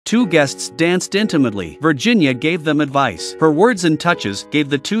two guests danced intimately. Virginia gave them advice. Her words and touches gave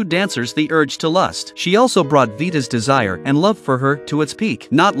the two dancers the urge to lust. She also brought Vita's desire and love for her to its peak.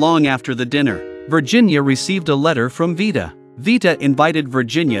 Not long after the dinner, Virginia received a letter from Vita. Vita invited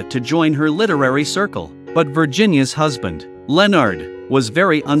Virginia to join her literary circle, but Virginia's husband, Leonard, was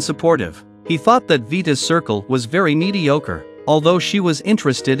very unsupportive. He thought that Vita's circle was very mediocre, although she was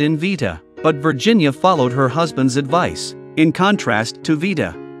interested in Vita. But Virginia followed her husband's advice. In contrast to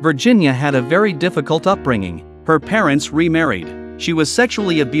Vita, Virginia had a very difficult upbringing. Her parents remarried. She was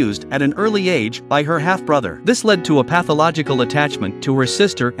sexually abused at an early age by her half-brother. This led to a pathological attachment to her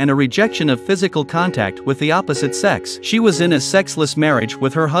sister and a rejection of physical contact with the opposite sex. She was in a sexless marriage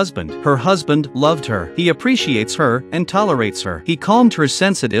with her husband. Her husband loved her. He appreciates her and tolerates her. He calmed her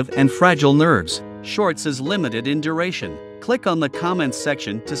sensitive and fragile nerves. Shorts is limited in duration. Click on the comments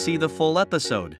section to see the full episode.